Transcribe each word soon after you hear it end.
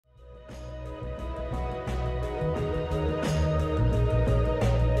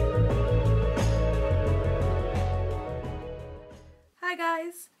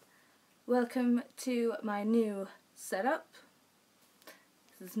Welcome to my new setup.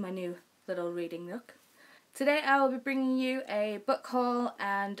 This is my new little reading nook. Today I will be bringing you a book haul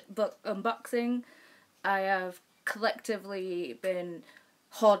and book unboxing. I have collectively been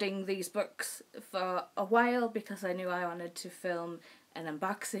hoarding these books for a while because I knew I wanted to film an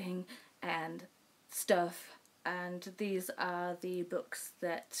unboxing and stuff, and these are the books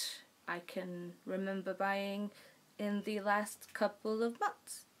that I can remember buying in the last couple of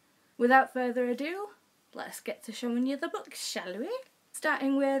months. Without further ado, let's get to showing you the books, shall we?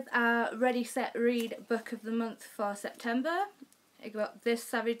 Starting with our Ready Set Read book of the month for September. I got This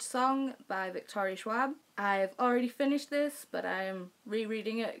Savage Song by Victoria Schwab. I've already finished this, but I am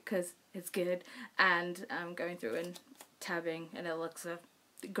rereading it because it's good, and I'm going through and tabbing, and it looks a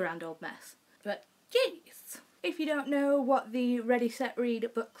grand old mess. But jeez! If you don't know what the Ready Set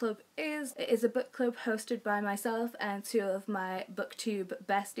Read book club is, it is a book club hosted by myself and two of my booktube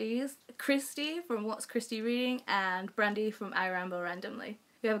besties, Christy from What's Christy Reading and Brandy from I Ramble Randomly.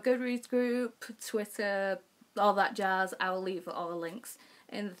 We have a Goodreads group, Twitter, all that jazz. I will leave all the links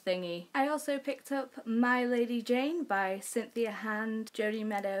in the thingy. I also picked up My Lady Jane by Cynthia Hand, Jodie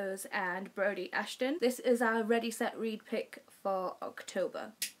Meadows and Brodie Ashton. This is our Ready Set Read pick for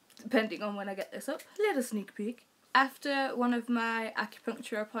October. Depending on when I get this up, a little sneak peek. After one of my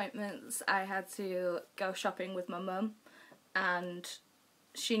acupuncture appointments, I had to go shopping with my mum, and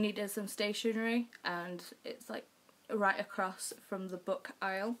she needed some stationery, and it's like right across from the book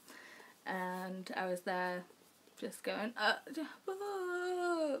aisle, and I was there just going,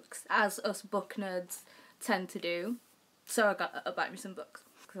 books, as us book nerds tend to do. So I got to buy me some books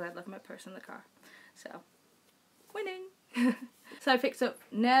because I left my purse in the car. So, winning! So I picked up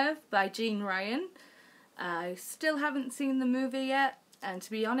Nerve by Jean Ryan. I still haven't seen the movie yet, and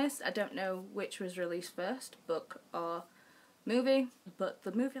to be honest, I don't know which was released first, book or movie, but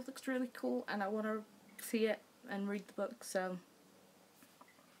the movie looks really cool and I want to see it and read the book, so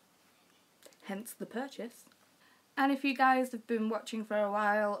hence the purchase. And if you guys have been watching for a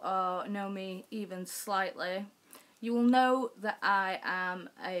while or know me even slightly, you will know that I am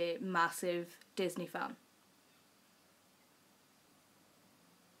a massive Disney fan.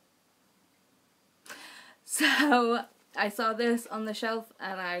 So I saw this on the shelf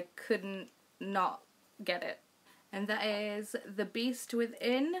and I couldn't not get it. And that is The Beast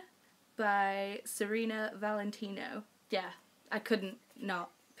Within by Serena Valentino. Yeah, I couldn't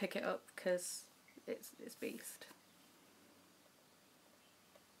not pick it up because it's beast.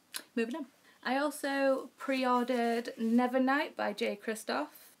 Moving on. I also pre-ordered Nevernight by J. Kristoff.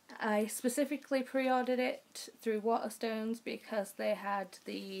 I specifically pre-ordered it through Waterstones because they had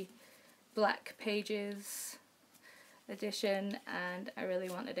the Black Pages edition and I really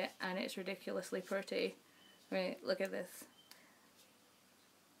wanted it, and it's ridiculously pretty. I mean, look at this.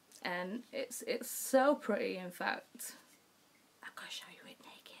 And it's so pretty, in fact. I'm gonna show you it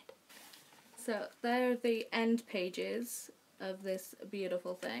naked. So there are the end pages of this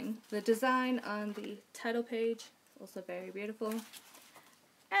beautiful thing. The design on the title page is also very beautiful.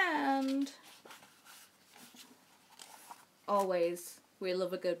 And always, we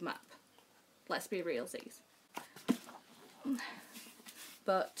love a good map. Let's be realsies.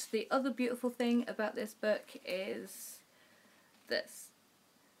 But the other beautiful thing about this book is this.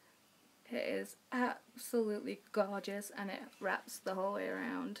 It is absolutely gorgeous and it wraps the whole way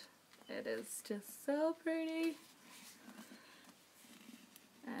around. It is just so pretty.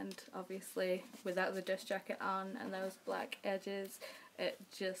 And obviously without the dust jacket on and those black edges, it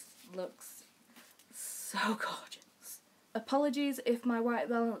just looks so gorgeous. Apologies if my white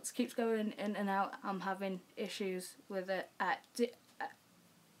balance keeps going in and out. I'm having issues with it.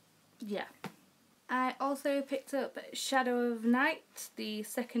 Yeah. I also picked up Shadow of Night, the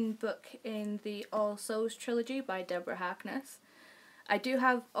second book in the All Souls trilogy by Deborah Harkness. I do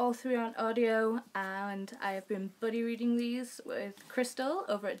have all three on audio, and I have been buddy reading these with Crystal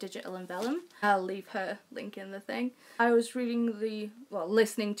over at Digital and Vellum. I'll leave her link in the thing. I was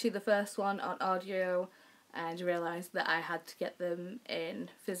listening to the first one on audio and realised that I had to get them in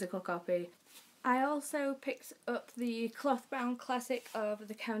physical copy. I also picked up the cloth-bound classic of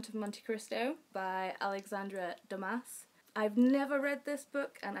The Count of Monte Cristo by Alexandra Dumas. I've never read this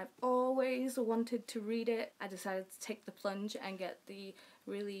book and I've always wanted to read it. I decided to take the plunge and get the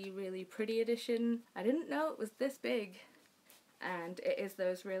really, really pretty edition. I didn't know it was this big, and it is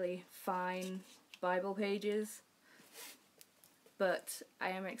those really fine Bible pages. But I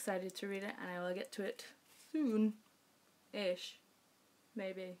am excited to read it and I will get to it soon-ish,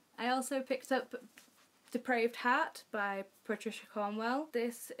 maybe. I also picked up Depraved Heart by Patricia Cornwell.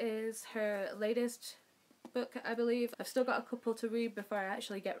 This is her latest book, I believe. I've still got a couple to read before I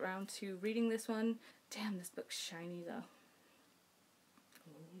actually get around to reading this one. Damn, this book's shiny though.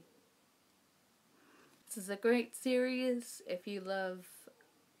 This is a great series. If you love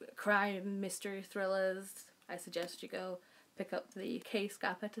crime, mystery thrillers, I suggest you go pick up the K.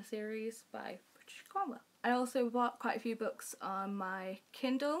 Scarpetta series by British Cornwell. I also bought quite a few books on my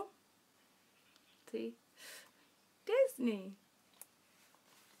Kindle. See? Disney!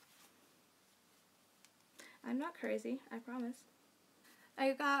 I'm not crazy, I promise.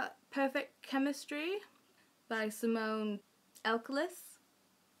 I got Perfect Chemistry by Simone Elkelis,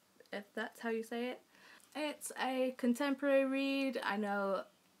 if that's how you say it. It's a contemporary read. I know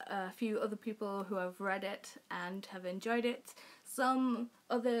a few other people who have read it and have enjoyed it. Some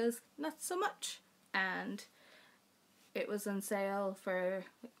others not so much. And it was on sale for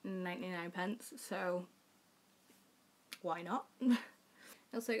 99 pence, so why not? I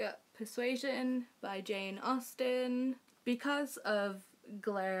also got Persuasion by Jane Austen. Because of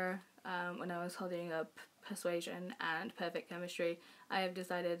glare when I was holding up Persuasion and Perfect Chemistry, I have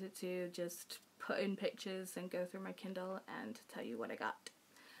decided to just put in pictures and go through my Kindle and tell you what I got.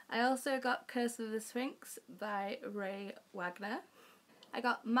 I also got Curse of the Sphinx by Ray Wagner. I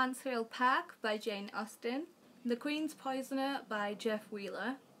got Mansfield Park by Jane Austen. The Queen's Poisoner by Jeff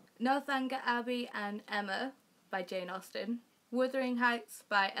Wheeler. Northanger Abbey and Emma by Jane Austen. Wuthering Heights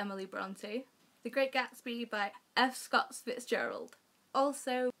by Emily Bronte. The Great Gatsby by F. Scott Fitzgerald.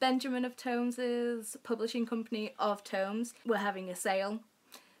 Also, Benjamin of Tomes's publishing company of Tomes were having a sale,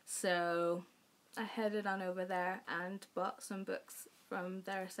 so I headed on over there and bought some books from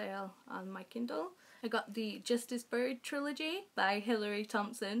their sale on my Kindle. I got the Justice Buried trilogy by Hilary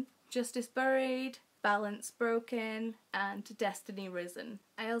Thompson. Justice Buried, Balance Broken, and Destiny Risen.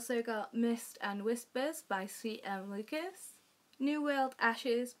 I also got Mist and Whispers by C.M. Lucas. New World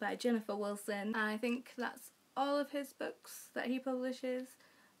Ashes by Jennifer Wilson. I think that's all of his books that he publishes,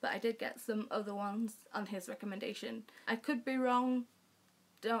 but I did get some other ones on his recommendation. I could be wrong,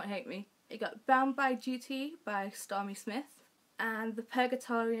 don't hate me. I got Bound by Duty by Stormy Smith and The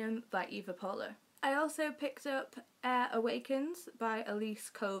Purgatorium by Eva Poehler. I also picked up Air Awakens by Elise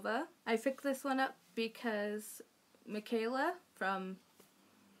Cover. I picked this one up because Michaela from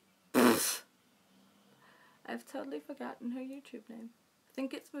I've totally forgotten her YouTube name. I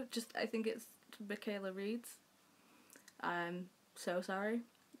think it's Michaela Reads. I'm so sorry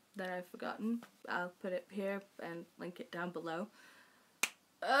that I've forgotten. I'll put it here and link it down below.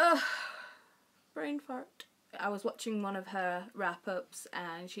 Ugh, brain fart. I was watching one of her wrap-ups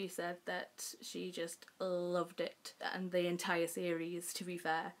and she said that she just loved it, and the entire series, to be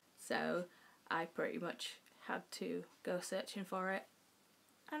fair. So I pretty much had to go searching for it,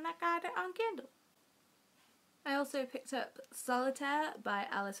 and I got it on Kindle. I also picked up Solitaire by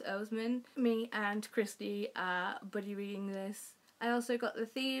Alice Oseman. Me and Christy are buddy reading this. I also got The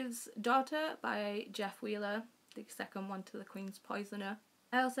Thieves' Daughter by Jeff Wheeler, the second one to The Queen's Poisoner.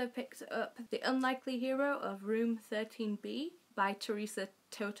 I also picked up The Unlikely Hero of Room 13B by Teresa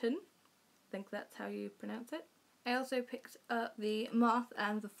Toten. I think that's how you pronounce it. I also picked up The Moth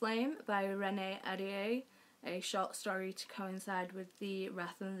and the Flame by Renée Adier, a short story to coincide with the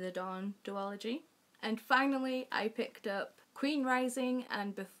Wrath and the Dawn duology. And finally, I picked up Queen Rising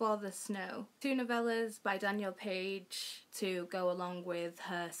and Before the Snow, two novellas by Danielle Page to go along with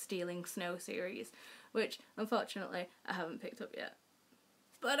her Stealing Snow series, which unfortunately I haven't picked up yet.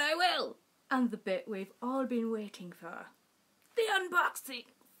 But I will! And the bit we've all been waiting for, the unboxing!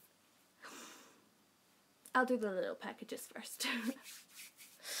 I'll do the little packages first.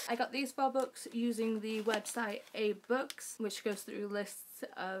 I got these 4 books using the website A-Books, which goes through lists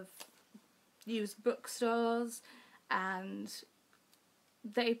of used bookstores, and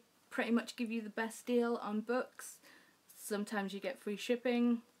they pretty much give you the best deal on books. Sometimes you get free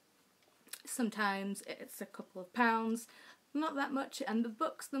shipping, sometimes it's a couple of pounds, not that much, and the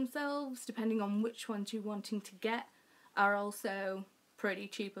books themselves, depending on which ones you're wanting to get, are also pretty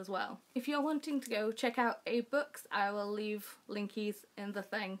cheap as well. If you're wanting to go check out A-Books, I will leave linkies in the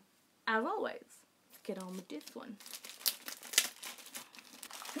thing, as always. Let's get on with this one.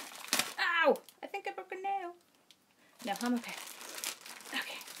 Ow! I think I broke a nail. No, I'm okay.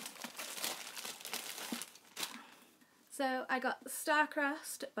 Okay. So I got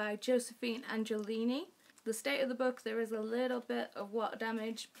Starcrossed by Josephine Angelini. The state of the book, there is a little bit of water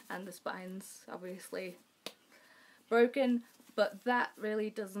damage and the spine's obviously broken, but that really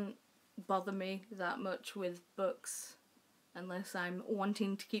doesn't bother me that much with books unless I'm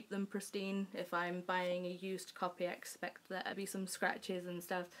wanting to keep them pristine. If I'm buying a used copy, I expect there to be some scratches and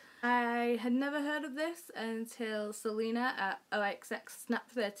stuff. I had never heard of this until Selena at OXX Snap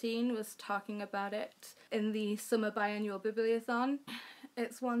 13 was talking about it in the summer biannual bibliothon.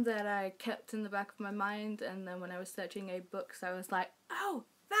 It's one that I kept in the back of my mind, and then when I was searching books I was like, oh,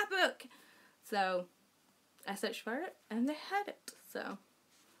 that book! So I searched for it and they had it, so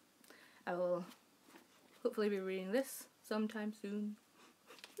I will hopefully be reading this sometime soon.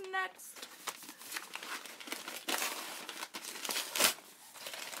 Next!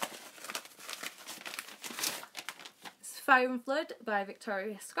 It's Fire and Flood by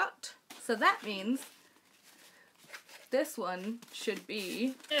Victoria Scott. So that means this one should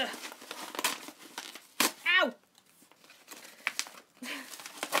be... Ugh. Ow!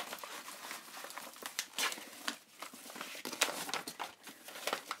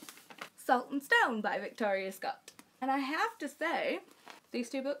 Salt and Stone by Victoria Scott. And I have to say, these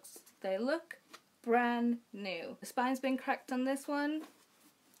two books, they look brand new. The spine's been cracked on this one.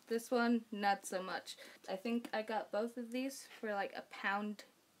 This one, not so much. I think I got both of these for like £1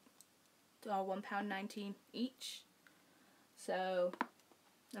 or £1.19 each. So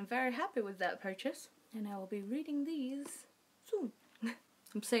I'm very happy with that purchase, and I will be reading these soon.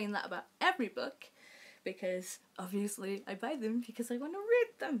 I'm saying that about every book because obviously I buy them because I want to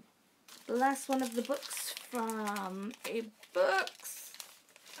read them. The last one of the books from Books.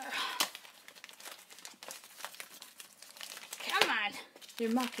 Come on!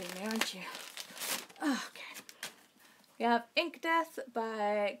 You're mocking me, aren't you? Okay. We have Ink Death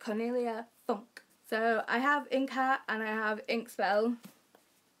by Cornelia Funk. So I have Inkhat and I have Inkspell.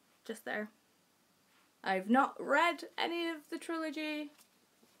 Just there. I've not read any of the trilogy,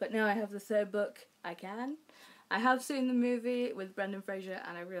 but now I have the third book, I can. I have seen the movie with Brendan Fraser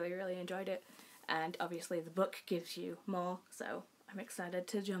and I really, really enjoyed it. And obviously the book gives you more, so I'm excited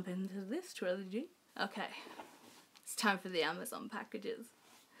to jump into this trilogy. Okay, it's time for the Amazon packages.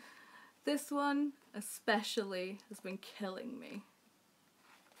 This one especially has been killing me.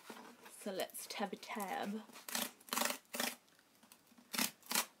 So let's tab a tab.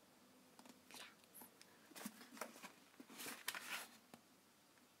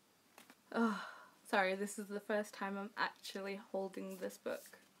 Oh, sorry, this is the first time I'm actually holding this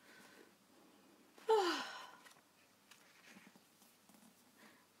book.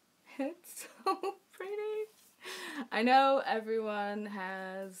 It's so pretty. I know everyone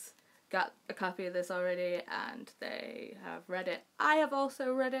has got a copy of this already and they have read it. I have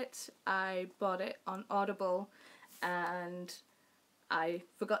also read it. I bought it on Audible and I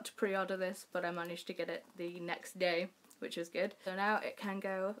forgot to pre-order this, but I managed to get it the next day, which is good. So now it can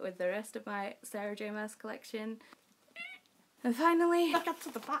go with the rest of my Sarah J Maas collection. And finally, I got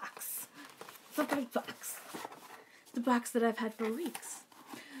to the box. The big box. The box that I've had for weeks.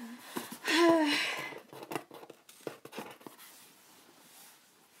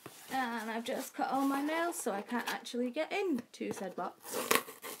 And I've just cut all my nails so I can't actually get into said box.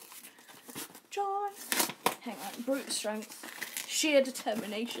 Joy! Hang on, brute strength. Sheer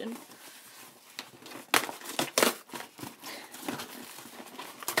determination.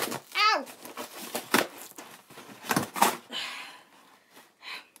 Ow!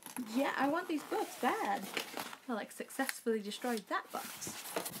 Yeah, I want these books bad. I like successfully destroyed that box.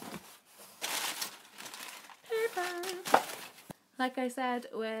 Paper! Like I said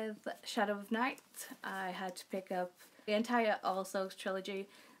with Shadow of Night, I had to pick up the entire All Souls trilogy.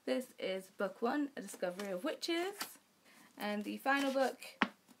 This is book 1, A Discovery of Witches, and the final book,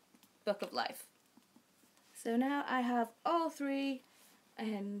 Book of Life. So now I have all 3,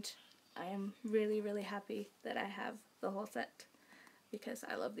 and I am really, really happy that I have the whole set because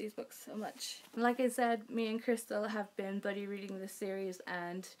I love these books so much. Like I said, me and Crystal have been buddy reading this series,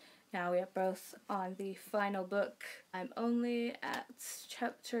 and now we are both on the final book. I'm only at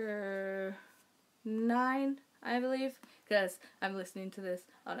chapter 9, I believe, because I'm listening to this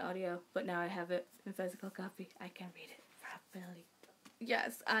on audio, but now I have it in physical copy. I can read it properly.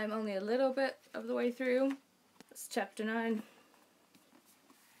 Yes, I'm only a little bit of the way through. It's chapter 9.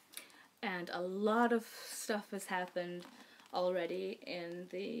 And a lot of stuff has happened already in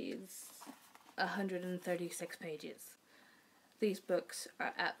these 136 pages. These books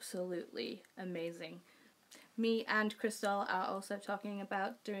are absolutely amazing. Me and Crystal are also talking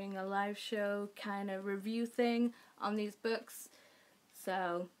about doing a live show kind of review thing on these books,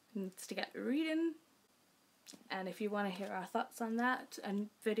 so needs to get reading. And if you want to hear our thoughts on that, a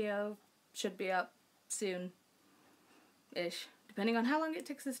video should be up soon-ish, depending on how long it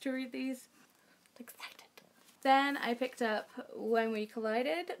takes us to read these. I'm excited. Then I picked up When We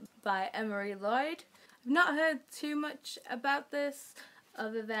Collided by Emery Lloyd. I've not heard too much about this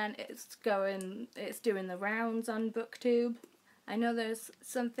other than it's doing the rounds on BookTube. I know there's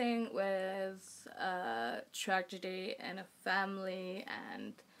something with tragedy in a family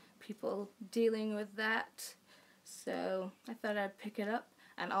and people dealing with that, so I thought I'd pick it up.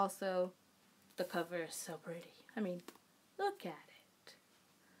 And also, the cover is so pretty. I mean, look at it.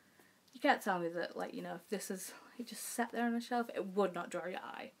 You can't tell me that, like, you know, if this is like, just sat there on a shelf, it would not draw your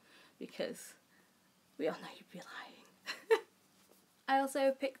eye, because we all know you'd be lying. I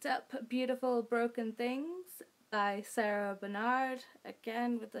also picked up Beautiful Broken Things by Sarah Bernard,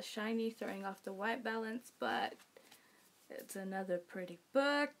 again with the shiny throwing off the white balance, but it's another pretty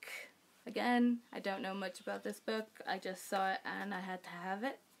book. Again, I don't know much about this book, I just saw it and I had to have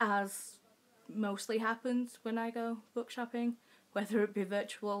it, as mostly happens when I go book shopping, whether it be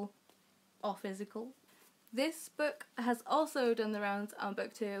virtual or physical. This book has also done the rounds on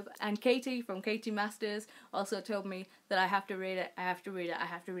BookTube, and Katie from Katie Masters also told me that I have to read it, I have to read it, I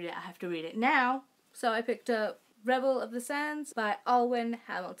have to read it, I have to read it now. So I picked up Rebel of the Sands by Alwyn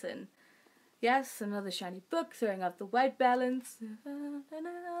Hamilton. Yes, another shiny book throwing off the white balance.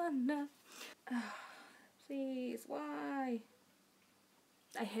 Please, why?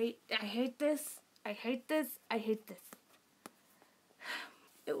 I hate this. I hate this. I hate this.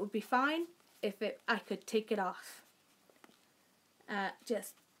 It would be fine if I could take it off.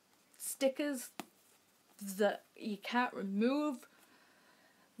 Just stickers that you can't remove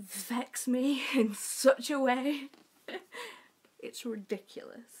vex me in such a way. It's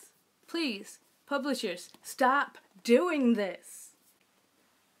ridiculous. Please, publishers, stop doing this.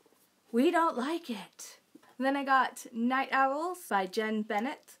 We don't like it. And then I got Night Owls by Jen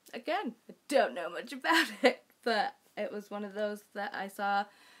Bennett. Again, I don't know much about it, but it was one of those that I saw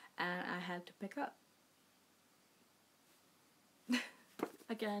and I had to pick up.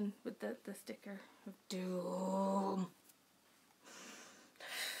 Again, with the sticker of doom.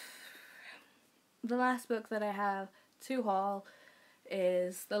 The last book that I have to haul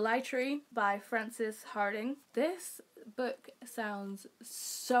is The Lie Tree by Frances Harding. This book sounds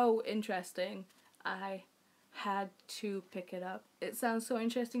so interesting. I had to pick it up. It sounds so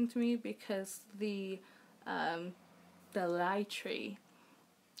interesting to me because the lie tree,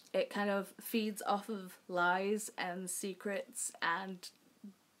 it kind of feeds off of lies and secrets and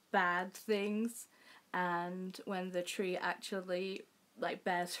bad things, and when the tree actually like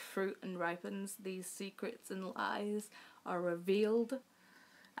bears fruit and ripens, these secrets and lies are revealed.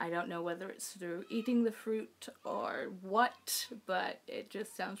 I don't know whether it's through eating the fruit or what, but it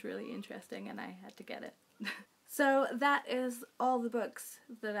just sounds really interesting and I had to get it. So that is all the books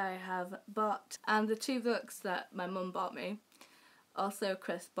that I have bought, and the 2 books that my mum bought me. Also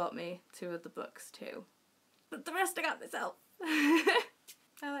Chris bought me 2 of the books too, but the rest I got myself.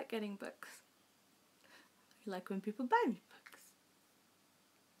 I like getting books. I like when people buy me books.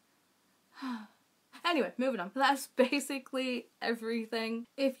 Anyway, moving on. That's basically everything.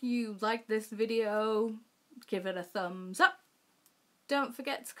 If you like this video, give it a thumbs up. Don't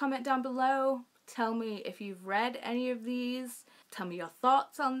forget to comment down below. Tell me if you've read any of these. Tell me your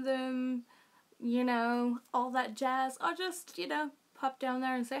thoughts on them. You know, all that jazz. Or just, you know, pop down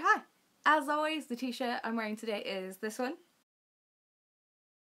there and say hi. As always, the t-shirt I'm wearing today is this one.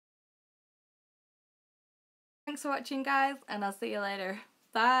 Thanks for watching, guys, and I'll see you later.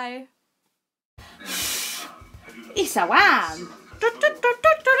 Bye. It's a wham!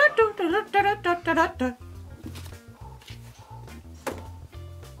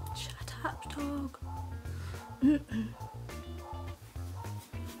 Shut up, dog.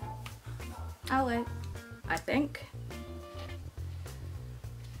 I'll wait. I think.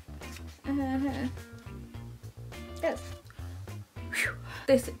 Yes.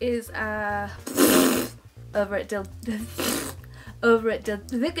 This is over at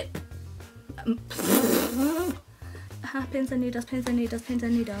pins and needles, pins and needles, pins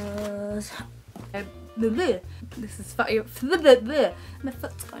and needles. This is fire. My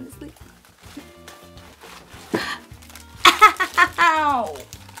foot's going to sleep. Ow!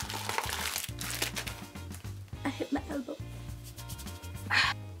 I hit my elbow.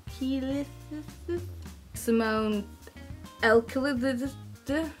 Simone Elkilid.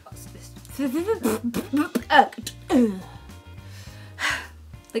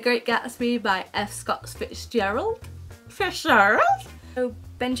 The Great Gatsby by F. Scott Fitzgerald. Oh,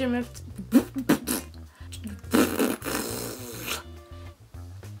 Benjamin.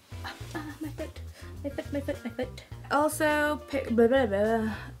 My foot. Also, blah, blah,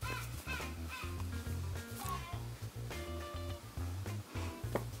 blah.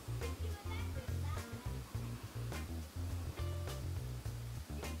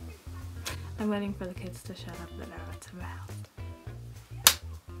 I'm waiting for the kids to shut up, but now it's aroused.